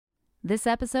This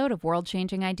episode of World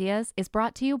Changing Ideas is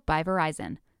brought to you by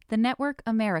Verizon, the network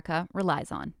America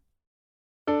relies on.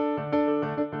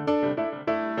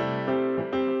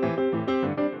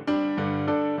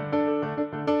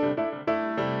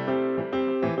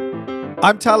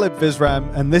 I'm Talib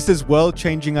Visram, and this is World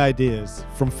Changing Ideas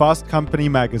from Fast Company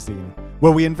magazine,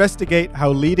 where we investigate how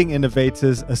leading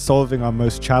innovators are solving our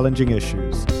most challenging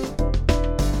issues.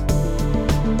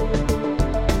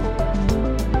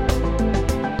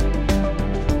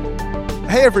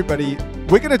 Hey everybody,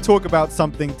 we're going to talk about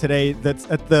something today that's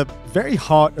at the very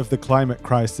heart of the climate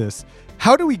crisis.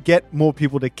 How do we get more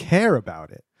people to care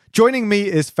about it? Joining me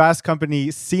is Fast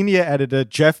Company senior editor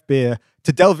Jeff Beer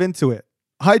to delve into it.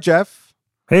 Hi, Jeff.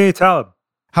 Hey, Talib.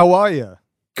 How are you?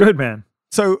 Good, man.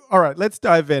 So, all right, let's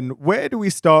dive in. Where do we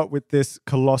start with this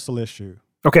colossal issue?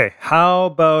 Okay, how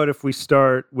about if we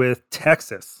start with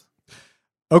Texas?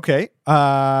 Okay,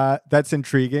 that's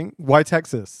intriguing. Why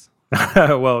Texas?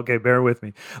 Well, okay, bear with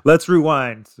me. Let's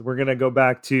rewind. We're going to go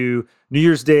back to New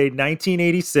Year's Day,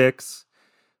 1986.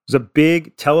 It was a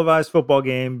big televised football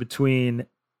game between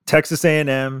Texas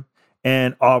A&M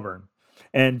and Auburn.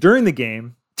 And during the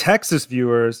game, Texas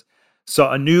viewers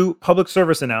saw a new public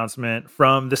service announcement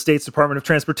from the state's Department of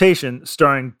Transportation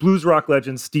starring blues rock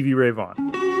legend Stevie Ray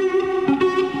Vaughan.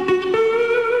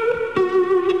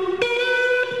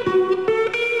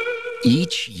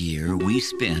 Each year, we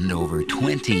spend over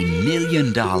 $20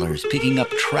 million picking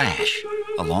up trash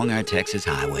along our Texas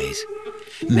highways.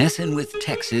 Messing with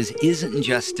Texas isn't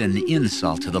just an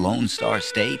insult to the Lone Star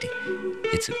State.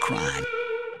 It's a crime.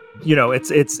 You know,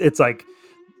 it's like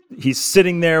he's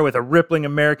sitting there with a rippling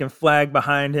American flag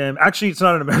behind him. Actually, it's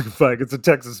not an American flag. It's a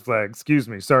Texas flag. Excuse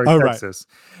me. Sorry, Texas.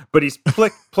 Right. But he's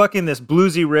plucking this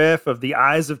bluesy riff of The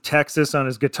Eyes of Texas on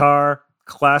his guitar.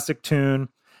 Classic tune.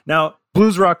 Now,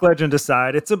 blues rock legend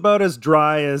aside, it's about as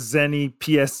dry as any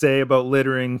PSA about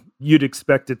littering you'd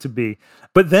expect it to be.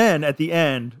 But then at the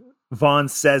end, Vaughn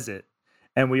says it.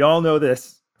 And we all know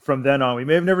this from then on. We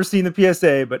may have never seen the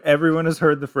PSA, but everyone has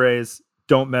heard the phrase,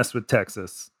 "Don't mess with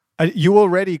Texas." You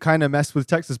already kind of messed with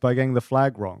Texas by getting the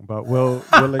flag wrong, but we'll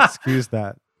excuse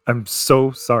that. I'm so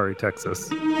sorry, Texas.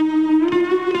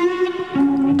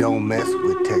 Don't mess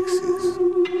with Texas.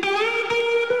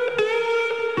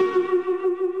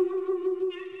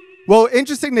 Well,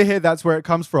 interesting to hear that's where it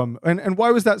comes from. And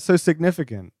why was that so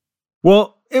significant?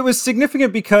 Well, it was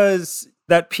significant because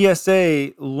that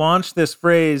PSA launched this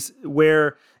phrase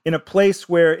where in a place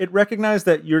where it recognized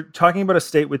that you're talking about a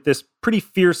state with this pretty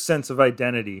fierce sense of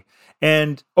identity.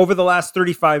 And over the last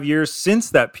 35 years since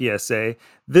that PSA,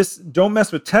 this Don't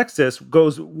Mess with Texas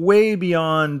goes way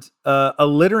beyond a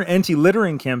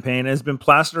anti-littering campaign and has been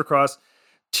plastered across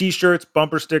T-shirts,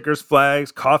 bumper stickers, flags,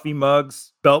 coffee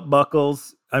mugs, belt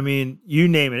buckles. I mean, you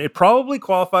name it. It probably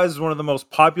qualifies as one of the most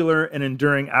popular and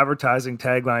enduring advertising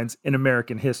taglines in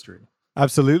American history.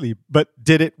 Absolutely. But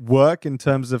did it work in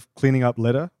terms of cleaning up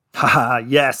litter? Haha,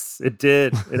 yes, it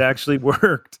did. It actually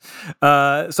worked.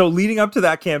 So leading up to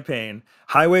that campaign,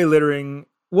 highway littering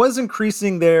was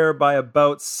increasing there by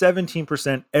about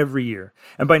 17% every year.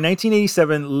 And by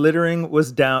 1987, littering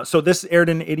was down. So this aired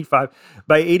in 85.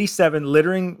 By 87,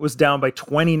 littering was down by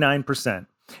 29%.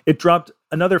 It dropped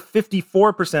another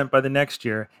 54% by the next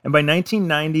year. And by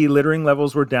 1990, littering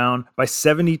levels were down by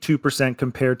 72%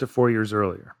 compared to 4 years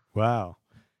earlier. Wow.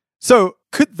 So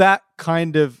could that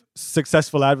kind of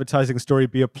successful advertising story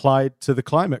be applied to the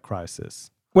climate crisis?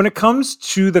 When it comes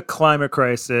to the climate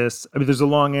crisis, I mean, there's a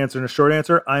long answer and a short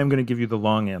answer. I am going to give you the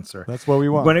long answer. That's what we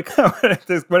want. When it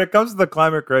comes to the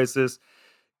climate crisis,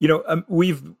 you know,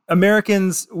 we've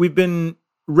been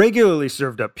regularly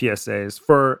served up PSAs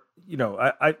for, you know,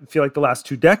 I feel like the last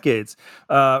 2 decades,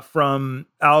 from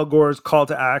Al Gore's call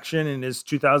to action in his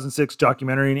 2006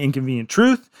 documentary, An Inconvenient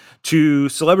Truth, to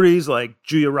celebrities like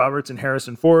Julia Roberts and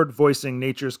Harrison Ford voicing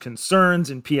nature's concerns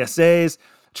in PSAs,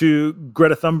 to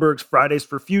Greta Thunberg's Fridays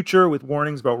for Future with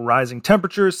warnings about rising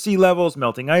temperatures, sea levels,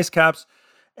 melting ice caps,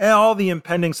 and all the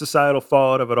impending societal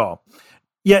fallout of it all.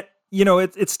 Yet, you know,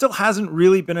 it still hasn't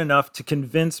really been enough to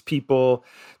convince people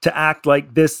to act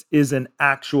like this is an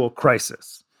actual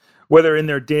crisis, whether in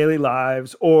their daily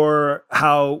lives or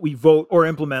how we vote or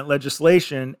implement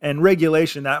legislation and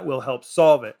regulation that will help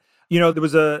solve it. You know, there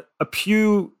was a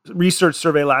Pew Research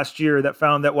survey last year that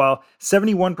found that while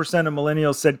 71% of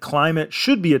millennials said climate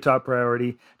should be a top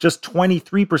priority, just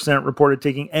 23% reported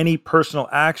taking any personal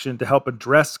action to help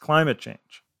address climate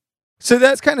change. So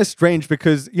that's kind of strange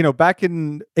because, you know, back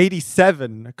in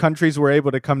 87, countries were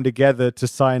able to come together to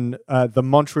sign the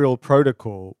Montreal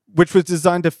Protocol, which was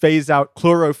designed to phase out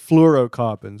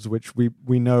chlorofluorocarbons, which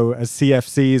we know as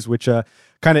CFCs, which are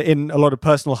kind of in a lot of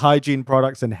personal hygiene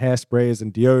products and hairsprays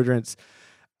and deodorants.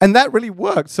 And that really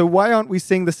worked. So why aren't we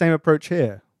seeing the same approach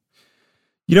here?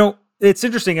 It's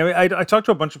interesting. I mean, I talked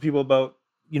to a bunch of people about,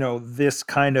 this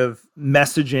kind of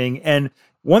messaging. And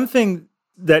one thing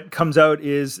that comes out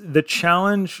is the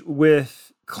challenge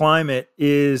with climate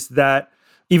is that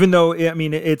even though,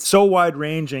 it's so wide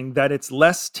ranging that it's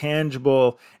less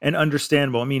tangible and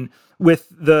understandable. I mean, with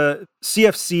the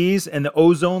CFCs and the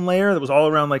ozone layer, that was all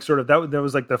around like sort of that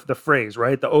was like the phrase,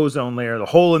 right? The ozone layer, the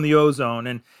hole in the ozone.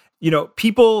 And,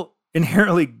 people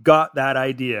inherently got that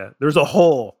idea. There's a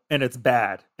hole and it's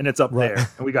bad and it's up there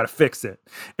and we got to fix it.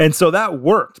 And so that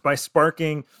worked by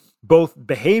sparking both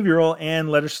behavioral and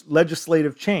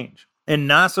legislative change. And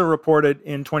NASA reported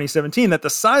in 2017 that the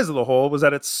size of the hole was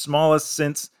at its smallest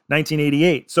since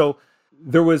 1988. So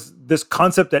there was this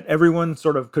concept that everyone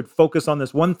sort of could focus on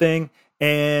this one thing,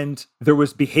 and there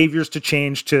was behaviors to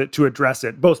change to address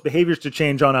it, both behaviors to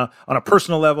change on a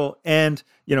personal level and,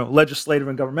 legislative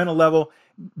and governmental level.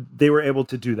 They were able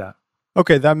to do that.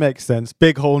 Okay, that makes sense.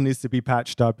 Big hole needs to be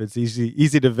patched up. It's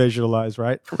easy to visualize,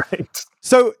 right? Right.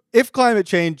 So if climate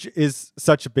change is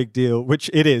such a big deal, which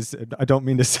it is, I don't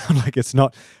mean to sound like it's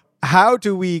not, how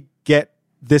do we get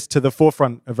this to the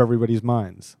forefront of everybody's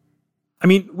minds? I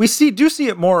mean, we do see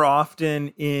it more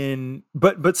often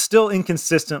but still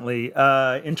inconsistently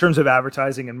in terms of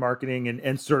advertising and marketing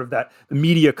and sort of that the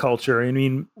media culture. I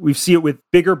mean, we see it with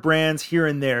bigger brands here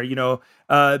and there,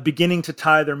 beginning to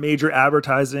tie their major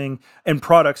advertising and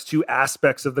products to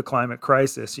aspects of the climate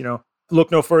crisis. Look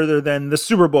no further than the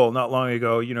Super Bowl not long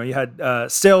ago. You had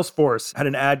Salesforce had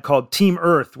an ad called Team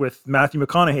Earth with Matthew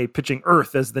McConaughey pitching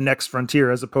Earth as the next frontier,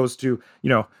 as opposed to,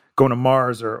 going to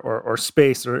Mars or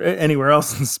space or anywhere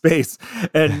else in space.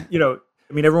 And,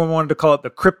 everyone wanted to call it the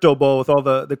Crypto Bowl with all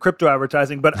the crypto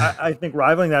advertising. But I think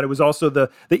rivaling that, it was also the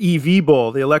EV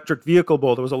Bowl, the electric vehicle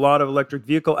bowl. There was a lot of electric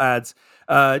vehicle ads.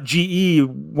 GE,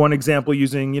 one example,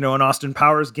 using, an Austin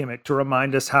Powers gimmick to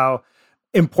remind us how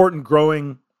important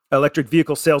growing electric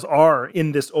vehicle sales are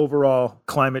in this overall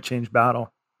climate change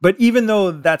battle. But even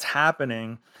though that's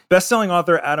happening, best-selling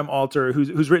author Adam Alter,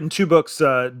 who's written 2 books,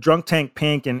 Drunk Tank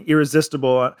Pink and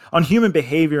Irresistible, on human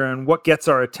behavior and what gets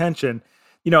our attention,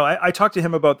 I talked to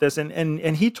him about this,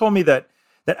 and he told me that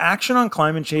action on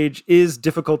climate change is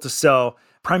difficult to sell,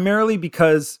 primarily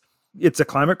because it's a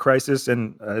climate crisis,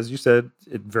 and as you said,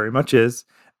 it very much is.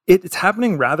 It's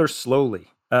happening rather slowly.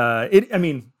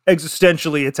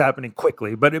 Existentially, it's happening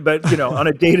quickly, but on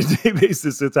a day-to-day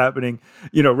basis, it's happening,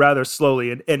 rather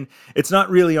slowly. And it's not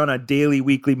really on a daily,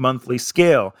 weekly, monthly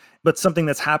scale, but something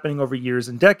that's happening over years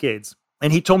and decades.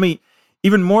 And he told me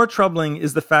even more troubling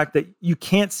is the fact that you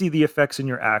can't see the effects in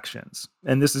your actions.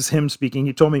 And this is him speaking.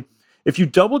 He told me, if you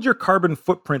doubled your carbon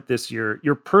footprint this year,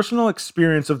 your personal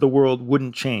experience of the world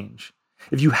wouldn't change.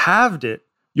 If you halved it,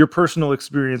 your personal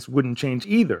experience wouldn't change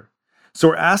either. So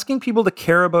we're asking people to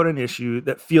care about an issue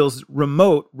that feels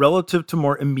remote relative to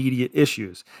more immediate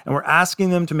issues. And we're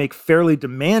asking them to make fairly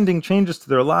demanding changes to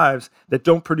their lives that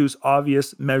don't produce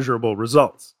obvious, measurable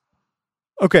results.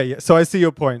 Okay, yeah, so I see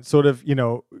your point. Sort of,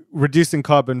 reducing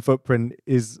carbon footprint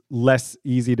is less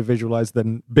easy to visualize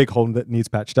than big hole that needs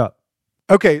patched up.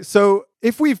 Okay, so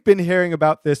if we've been hearing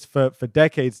about this for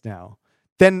decades now,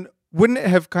 then wouldn't it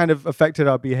have kind of affected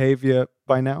our behavior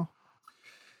by now?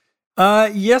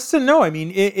 Yes and no. I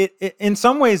mean, it in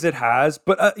some ways it has,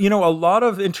 but a lot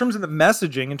of, in terms of the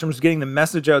messaging, in terms of getting the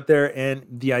message out there and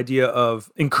the idea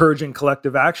of encouraging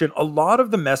collective action, a lot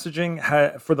of the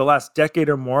messaging for the last decade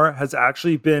or more has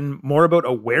actually been more about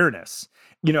awareness.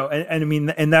 And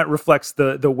that reflects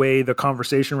the way the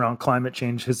conversation around climate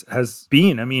change has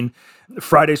been. I mean,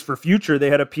 Fridays for Future,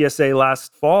 they had a PSA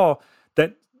last fall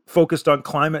that focused on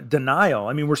climate denial.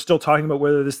 I mean, we're still talking about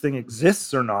whether this thing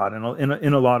exists or not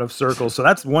in a lot of circles. So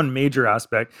that's one major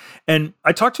aspect. And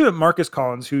I talked to Marcus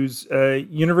Collins, who's a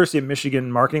University of Michigan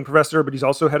marketing professor, but he's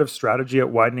also head of strategy at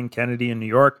Wieden & Kennedy in New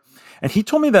York. And he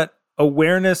told me that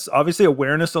awareness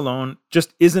alone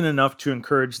just isn't enough to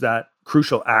encourage that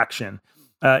crucial action.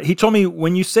 He told me,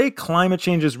 when you say climate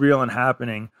change is real and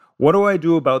happening, what do I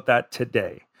do about that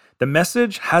today? The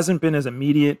message hasn't been as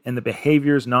immediate and the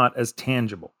behavior is not as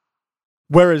tangible.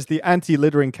 Whereas the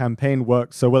anti-littering campaign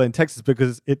worked so well in Texas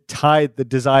because it tied the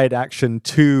desired action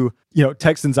to,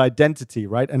 Texans' identity,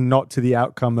 right? And not to the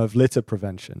outcome of litter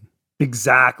prevention.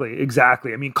 Exactly.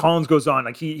 I mean, Collins goes on,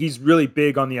 like he's really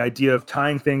big on the idea of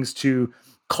tying things to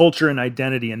culture and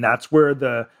identity. And that's where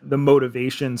the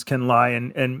motivations can lie.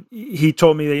 And he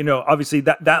told me that, obviously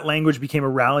that language became a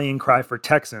rallying cry for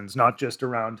Texans, not just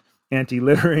around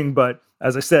anti-littering, but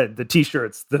as I said, the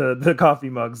t-shirts, the coffee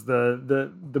mugs,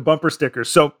 the bumper stickers.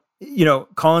 So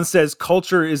Collins says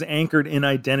culture is anchored in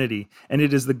identity, and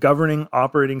it is the governing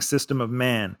operating system of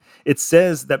man. It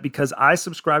says that because I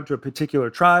subscribe to a particular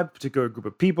tribe, a particular group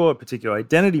of people, a particular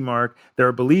identity mark, there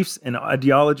are beliefs and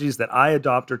ideologies that I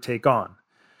adopt or take on.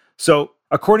 So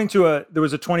according to there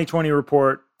was a 2020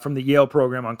 report from the Yale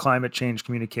program on climate change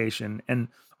communication, and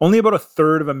only about a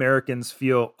third of Americans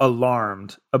feel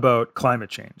alarmed about climate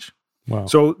change. Wow.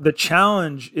 So the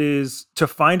challenge is to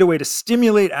find a way to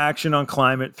stimulate action on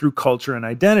climate through culture and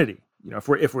identity.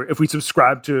 If we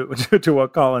subscribe to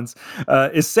what Collins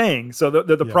is saying. So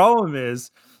the problem is,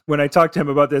 when I talk to him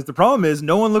about this, the problem is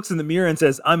no one looks in the mirror and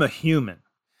says, "I'm a human."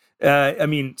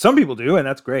 Some people do, and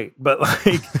that's great, but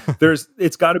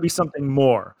it's got to be something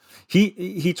more.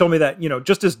 He told me that,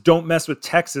 just as Don't Mess with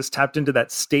Texas tapped into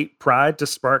that state pride to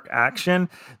spark action,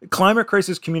 climate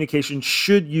crisis communication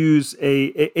should use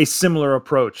a similar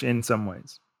approach in some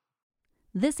ways.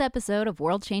 This episode of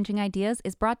World Changing Ideas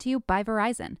is brought to you by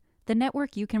Verizon, the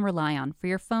network you can rely on for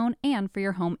your phone and for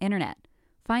your home internet.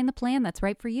 Find the plan that's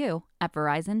right for you at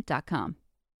Verizon.com.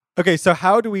 Okay, so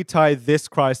how do we tie this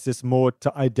crisis more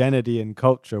to identity and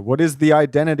culture? What is the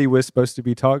identity we're supposed to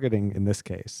be targeting in this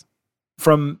case?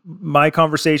 From my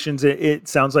conversations, it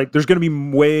sounds like there's going to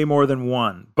be way more than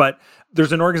one. But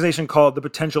there's an organization called the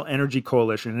Potential Energy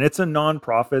Coalition, and it's a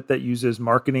nonprofit that uses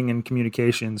marketing and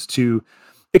communications to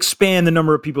expand the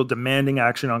number of people demanding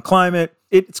action on climate.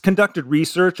 It's conducted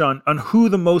research on who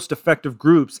the most effective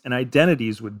groups and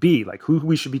identities would be, like who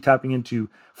we should be tapping into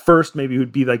first, maybe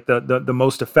would be like the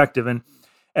most effective. And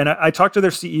I talked to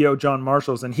their CEO, John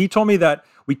Marshalls, and he told me that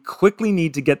we quickly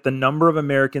need to get the number of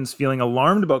Americans feeling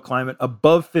alarmed about climate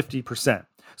above 50%.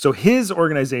 So his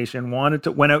organization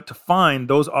went out to find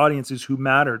those audiences who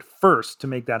mattered first to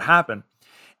make that happen.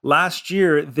 Last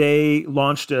year, they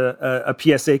launched a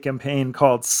PSA campaign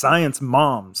called Science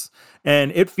Moms,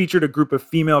 and it featured a group of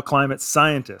female climate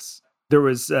scientists. There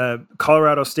was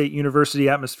Colorado State University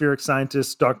atmospheric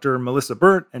scientist Dr. Melissa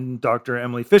Burt and Dr.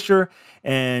 Emily Fisher,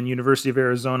 and University of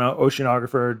Arizona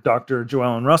oceanographer Dr.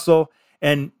 Joellen Russell.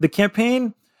 And the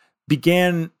campaign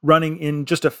began running in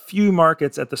just a few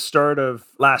markets at the start of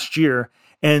last year.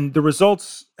 And the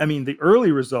results, the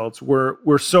early results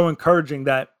were so encouraging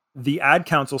that the ad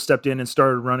council stepped in and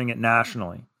started running it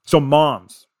nationally. So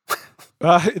moms.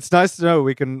 It's nice to know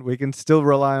we can still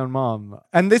rely on mom.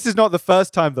 And this is not the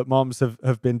first time that moms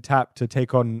have been tapped to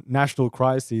take on national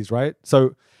crises, right?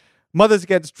 So Mothers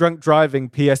Against Drunk Driving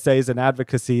PSAs and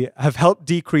advocacy have helped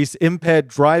decrease impaired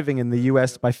driving in the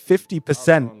US by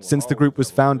 50% since the group was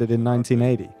founded in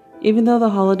 1980. Even though the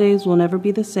holidays will never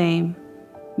be the same,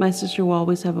 my sister will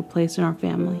always have a place in our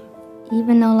family.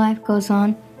 Even though life goes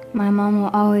on, my mom will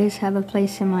always have a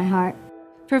place in my heart.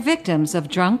 For victims of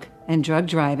drunk and drug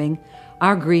driving,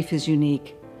 our grief is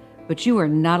unique. But you are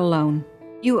not alone.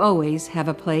 You always have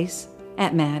a place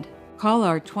at MAD. Call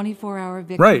our 24-hour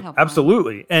victim helpline. Right,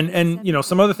 absolutely. And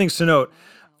some other things to note.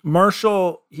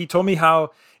 Marshall, he told me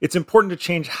how it's important to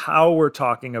change how we're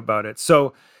talking about it.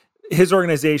 So his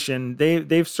organization,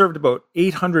 they've served about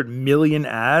 800 million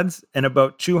ads and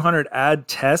about 200 ad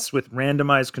tests with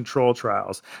randomized control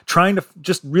trials, trying to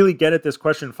just really get at this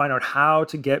question and find out how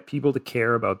to get people to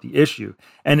care about the issue.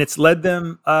 And it's led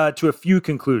them to a few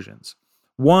conclusions.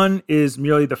 One is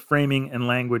merely the framing and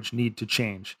language need to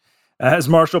change. As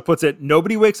Marshall puts it,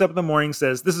 nobody wakes up in the morning and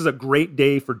says, "This is a great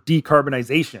day for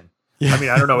decarbonization." Yeah.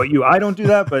 I don't know about you. I don't do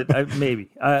that, but maybe.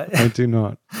 I do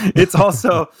not. It's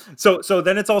also, so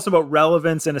then it's also about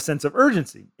relevance and a sense of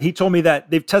urgency. He told me that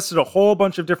they've tested a whole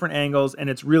bunch of different angles, and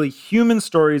it's really human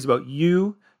stories about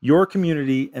you, your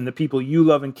community, and the people you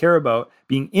love and care about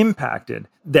being impacted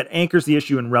that anchors the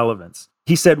issue in relevance.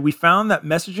 He said, "We found that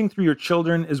messaging through your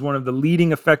children is one of the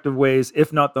leading effective ways,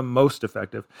 if not the most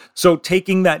effective." So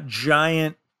taking that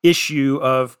giant issue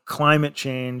of climate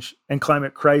change and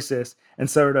climate crisis and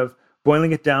sort of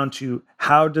boiling it down to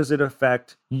how does it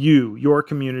affect you, your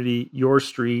community, your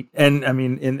street. And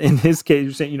in his case,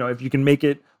 you're saying, if you can make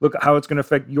it look how it's going to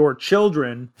affect your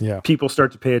children, people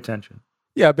start to pay attention.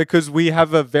 Yeah, because we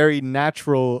have a very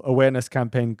natural awareness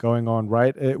campaign going on,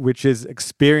 right? Which is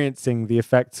experiencing the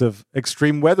effects of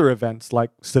extreme weather events like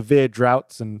severe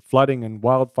droughts and flooding and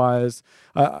wildfires.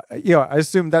 I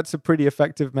assume that's a pretty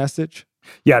effective message.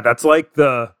 Yeah, that's like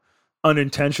the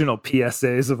unintentional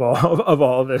PSAs of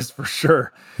all of this for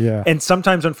sure. Yeah. And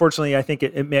sometimes, unfortunately, I think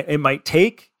it might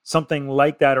take something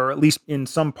like that, or at least in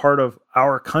some part of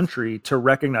our country, to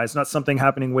recognize not something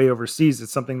happening way overseas.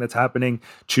 It's something that's happening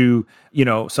to,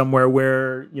 somewhere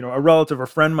where, a relative or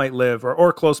friend might live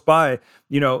or close by,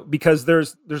 because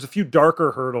there's a few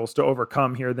darker hurdles to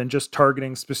overcome here than just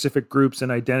targeting specific groups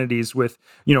and identities with,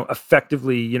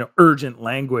 effectively, urgent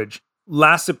language.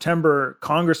 Last September,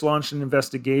 Congress launched an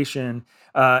investigation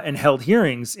and held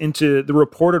hearings into the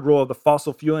reported role of the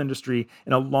fossil fuel industry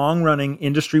in a long-running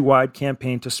industry-wide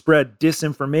campaign to spread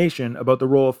disinformation about the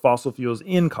role of fossil fuels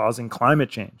in causing climate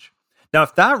change. Now,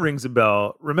 if that rings a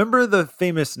bell, remember the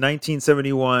famous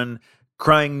 1971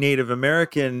 Crying Native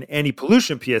American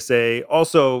Anti-Pollution PSA,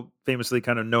 also famously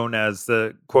kind of known as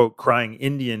the, quote, Crying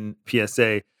Indian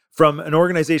PSA, from an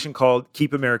organization called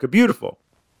Keep America Beautiful.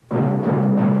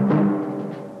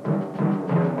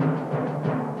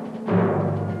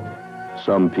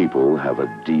 Some people have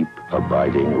a deep,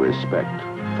 abiding respect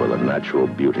for the natural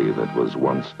beauty that was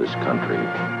once this country.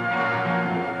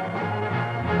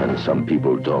 And some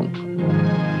people don't.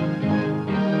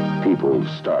 People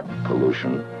start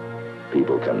pollution.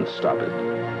 People can stop it.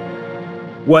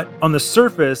 What on the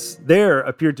surface there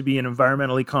appeared to be an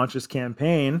environmentally conscious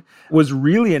campaign was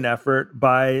really an effort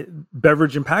by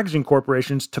beverage and packaging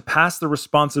corporations to pass the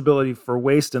responsibility for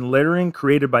waste and littering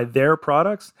created by their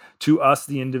products to us,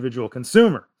 the individual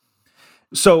consumer.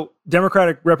 So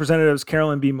Democratic Representatives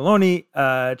Carolyn B. Maloney,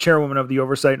 chairwoman of the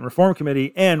Oversight and Reform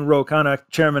Committee, and Ro Khanna,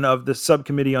 chairman of the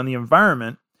Subcommittee on the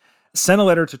Environment, sent a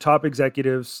letter to top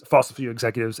executives, fossil fuel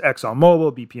executives,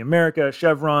 ExxonMobil, BP America,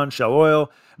 Chevron, Shell Oil,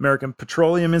 American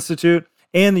Petroleum Institute,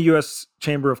 and the U.S.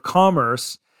 Chamber of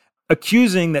Commerce,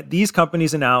 accusing that these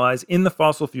companies and allies in the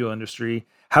fossil fuel industry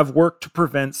have worked to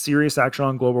prevent serious action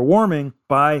on global warming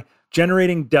by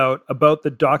generating doubt about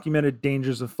the documented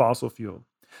dangers of fossil fuel.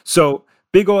 So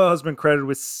Big Oil has been credited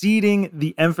with ceding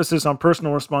the emphasis on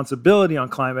personal responsibility on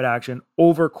climate action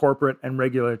over corporate and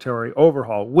regulatory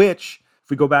overhaul, which, if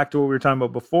we go back to what we were talking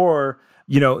about before,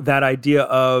 that idea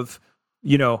of,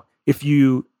 if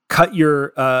you cut your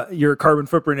carbon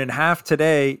footprint in half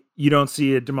today, you don't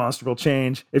see a demonstrable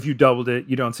change. If you doubled it,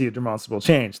 you don't see a demonstrable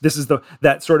change. This is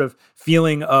that sort of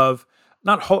feeling of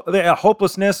not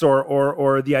hopelessness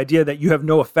or the idea that you have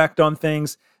no effect on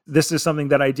things. This is something,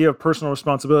 that idea of personal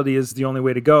responsibility is the only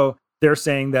way to go. They're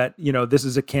saying that, this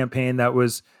is a campaign that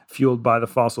was fueled by the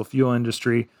fossil fuel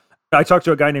industry. I talked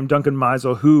to a guy named Duncan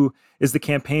Meisel, who is the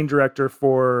campaign director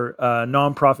for a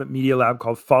nonprofit media lab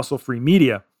called Fossil Free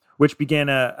Media, which began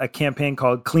a campaign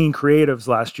called Clean Creatives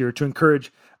last year to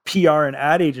encourage PR and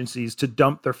ad agencies to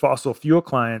dump their fossil fuel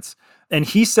clients. And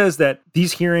he says that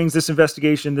these hearings, this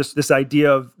investigation, this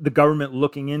idea of the government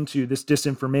looking into this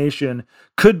disinformation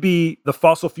could be the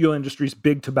fossil fuel industry's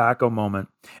big tobacco moment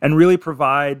and really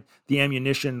provide the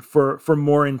ammunition for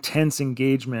more intense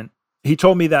engagement. He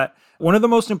told me that one of the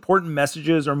most important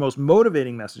messages or most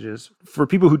motivating messages for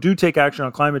people who do take action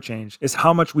on climate change is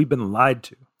how much we've been lied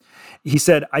to. He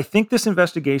said, I think this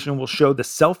investigation will show the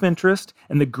self-interest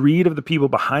and the greed of the people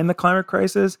behind the climate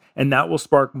crisis, and that will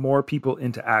spark more people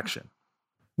into action.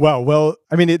 Well,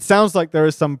 I mean, it sounds like there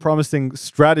are some promising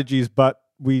strategies, but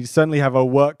we certainly have our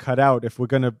work cut out if we're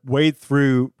going to wade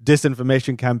through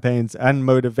disinformation campaigns and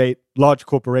motivate large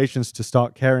corporations to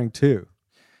start caring too.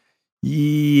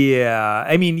 Yeah,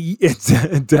 I mean, it's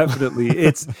definitely,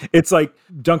 it's like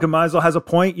Duncan Meisel has a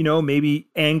point, maybe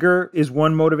anger is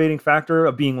one motivating factor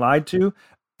of being lied to.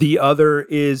 The other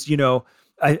is,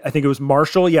 I think it was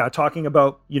Marshall, talking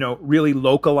about, really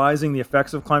localizing the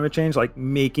effects of climate change, like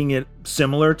making it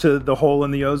similar to the hole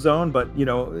in the ozone, but,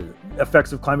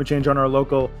 effects of climate change on our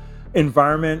local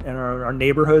environment and our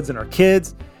neighborhoods and our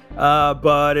kids.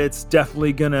 But it's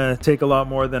definitely going to take a lot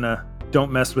more than a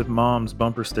 "Don't mess with mom's"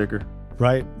 bumper sticker.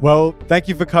 Right. Well, thank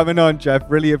you for coming on, Jeff.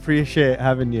 Really appreciate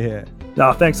having you here.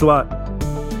 Oh, thanks a lot.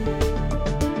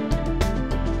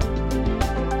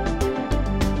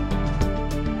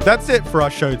 That's it for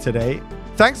our show today.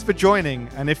 Thanks for joining.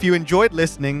 And if you enjoyed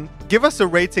listening, give us a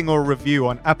rating or review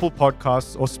on Apple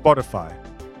Podcasts or Spotify.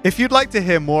 If you'd like to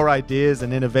hear more ideas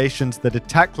and innovations that are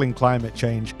tackling climate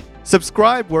change,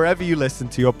 subscribe wherever you listen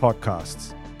to your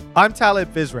podcasts. I'm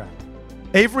Talib Vizram.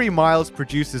 Avery Miles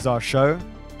produces our show,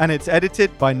 and it's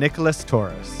edited by Nicholas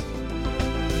Torres.